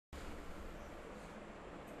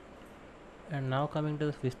And now coming to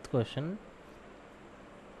the fifth question.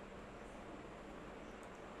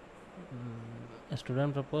 A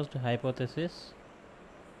student proposed a hypothesis.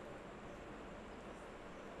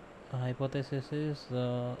 A hypothesis is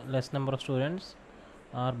less number of students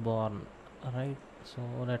are born, right? So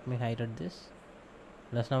let me highlight this.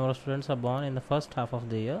 Less number of students are born in the first half of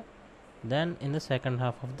the year than in the second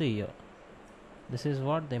half of the year. This is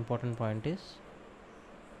what the important point is.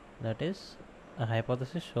 That is, a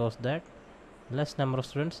hypothesis shows that less number of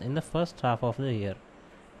students in the first half of the year.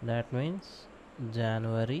 That means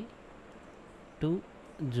January to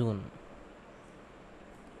June.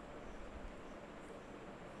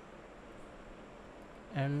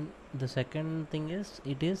 And the second thing is,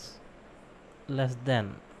 it is less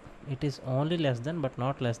than. It is only less than, but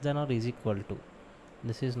not less than or is equal to.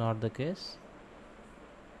 This is not the case.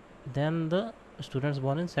 Then the students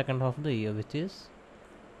born in second half of the year, which is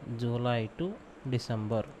July to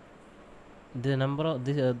December. The number of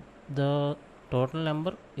this, the total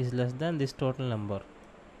number is less than this total number,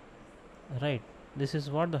 right? This is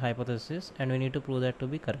what the hypothesis is, and we need to prove that to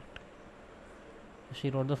be correct. She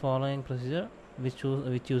wrote the following procedure, which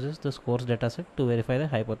uses the scores dataset to verify the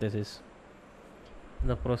hypothesis.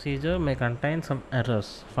 The procedure may contain some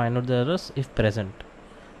errors. Find out the errors if present.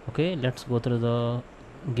 Okay, let's go through the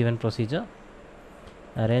given procedure.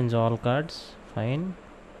 Arrange all cards. Fine.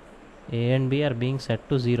 A and B are being set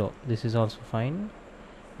to 0. This is also fine.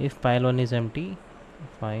 If pile 1 is empty,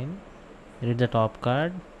 fine. Read the top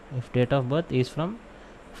card. If date of birth is from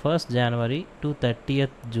 1st January to 30th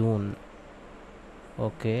June.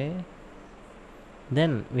 Okay.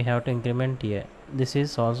 Then we have to increment A. This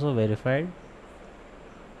is also verified.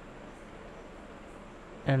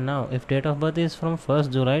 And now if date of birth is from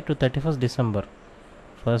 1st July to 31st December.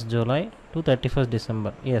 1st July to 31st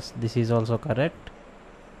December. Yes, this is also correct.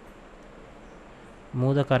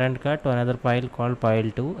 Move the current card to another pile called pile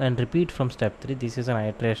 2 and repeat from step 3. This is an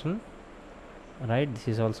iteration, right? This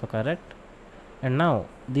is also correct. And now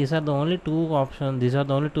these are the only two options, these are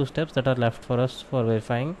the only two steps that are left for us for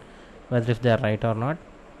verifying whether if they are right or not.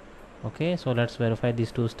 Okay, so let's verify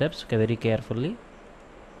these two steps very carefully.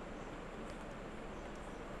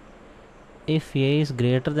 If A is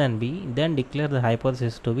greater than B, then declare the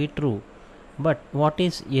hypothesis to be true. But what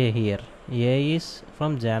is A here? A is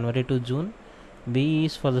from January to June. B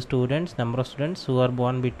is for the students, number of students who are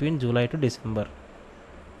born between July to December.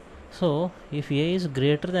 So if A is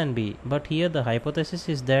greater than B, but here the hypothesis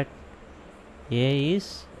is that A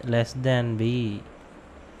is less than B.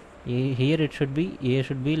 Here it should be A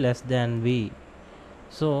should be less than B.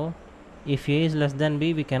 So if A is less than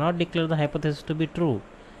B, we cannot declare the hypothesis to be true.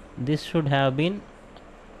 This should have been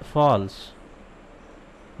false,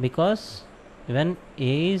 because when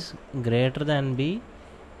A is greater than B,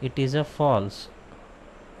 it is a false,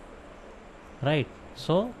 right?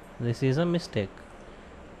 So this is a mistake.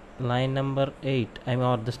 Line number 8,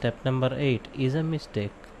 or the step number 8 is a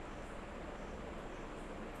mistake.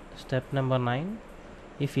 Step number 9,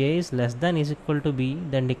 if A is less than is equal to B,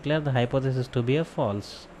 then declare the hypothesis to be a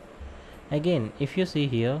false. Again, if you see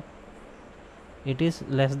here, it is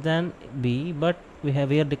less than B, but we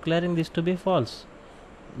are declaring this to be false.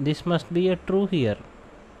 This must be a true here,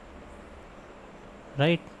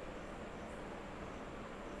 right?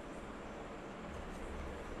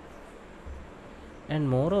 And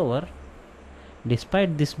moreover,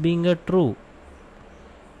 despite this being a true,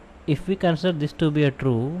 if we consider this to be a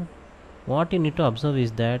true, what you need to observe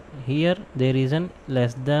is that here there is an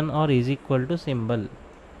less than or is equal to symbol.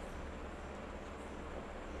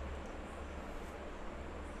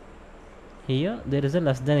 Here there is a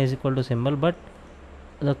less than is equal to symbol, but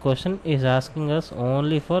the question is asking us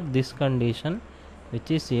only for this condition, which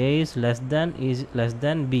is A is less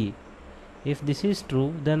than B. If this is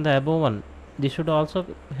true, then the above one, this should also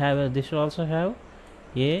have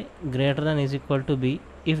A greater than is equal to B.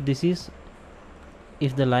 If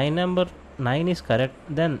the line number 9 is correct,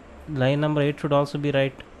 then line number 8 should also be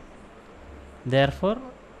right. Therefore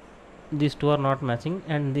these two are not matching,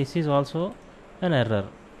 and this is also an error,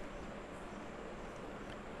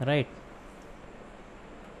 right?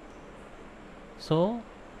 So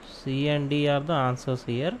C and D are the answers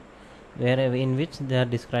here, where in which they are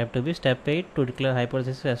described to be. Step 8, to declare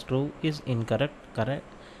hypothesis as true, is incorrect.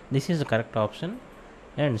 This is the correct option.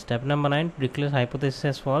 And step number 9, to declare hypothesis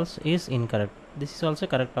as false, is incorrect. This is also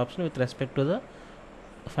correct option with respect to the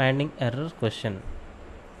finding error question.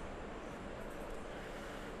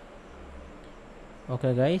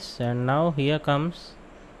 Okay guys, and now here comes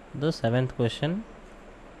the 7th question.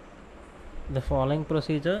 The following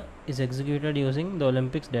procedure is executed using the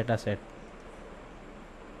Olympics dataset.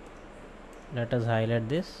 Let us highlight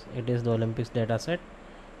this. It is the Olympics data set.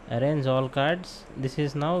 Arrange all cards. This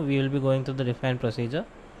is now we will be going through the defined procedure.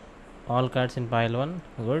 All cards in pile 1.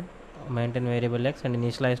 Good. Maintain variable x and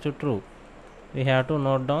initialize to true. We have to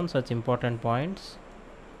note down such important points.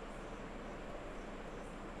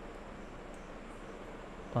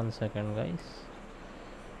 1 second, guys.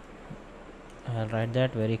 I'll write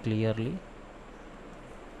that very clearly.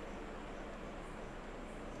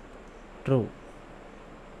 True.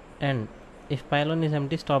 And if pile 1 is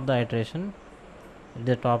empty, stop the iteration.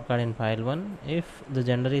 The top card in pile 1. If the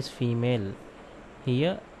gender is female,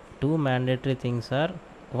 here two mandatory things are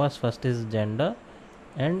first is gender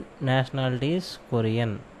and nationality is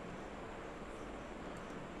Korean.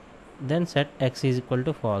 Then set x is equal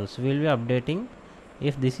to false. We will be updating.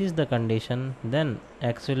 If this is the condition, then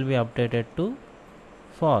x will be updated to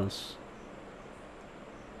false.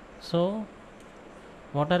 So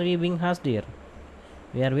what are we being asked here?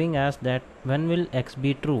 We are being asked that when will x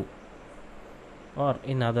be true, or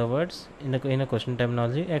in other words, in a question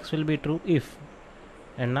terminology, x will be true if.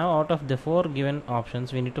 And now out of the 4 given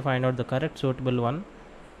options, we need to find out the correct suitable one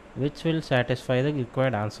which will satisfy the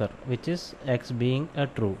required answer, which is x being a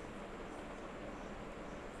true.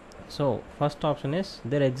 So first option is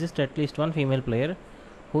there exists at least one female player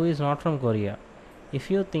who is not from Korea.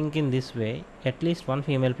 If you think in this way, at least one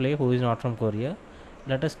female player who is not from Korea,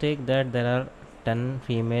 let us take that there are 10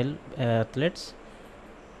 female athletes.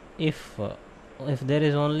 If there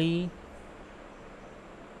is only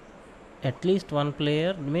at least one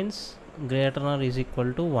player, means greater than or is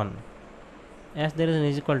equal to 1. As there is an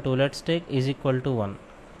is equal to, let's take is equal to 1.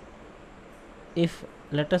 If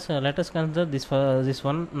let us consider this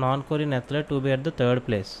one non-Korean athlete to be at the 3rd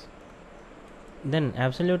place, then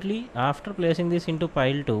absolutely after placing this into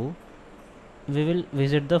pile 2, we will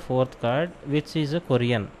visit the 4th card, which is a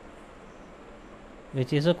Korean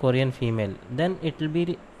female. Then it will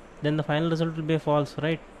be then the final result will be false,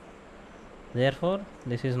 right? Therefore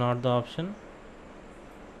this is not the option.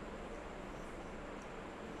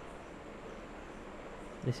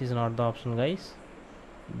 This is not the option, guys.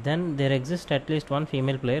 Then there exists at least one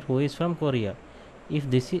female player who is from Korea. If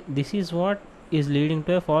this is what is leading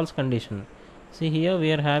to a false condition. See, here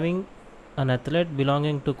we are having an athlete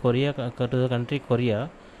belonging to Korea, to the country Korea.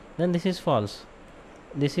 Then this is false.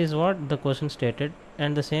 This is what the question stated,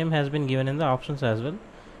 and the same has been given in the options as well.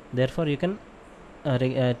 Therefore you can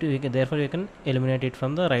eliminate it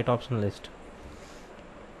from the right option list.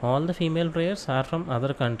 All the female players are from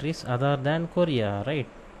other countries other than Korea, right?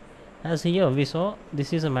 As here we saw,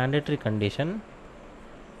 this is a mandatory condition.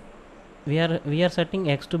 We are setting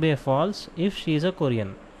x to be a false if she is a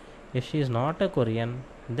Korean. If she is not a Korean,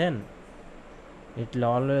 then it will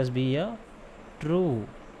always be a true.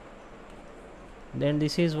 Then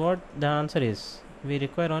this is what the answer is. We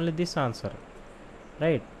require only this answer,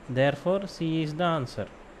 right? Therefore C is the answer.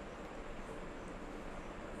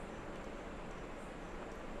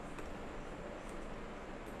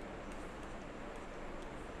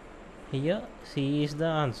 Here C is the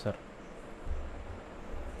answer.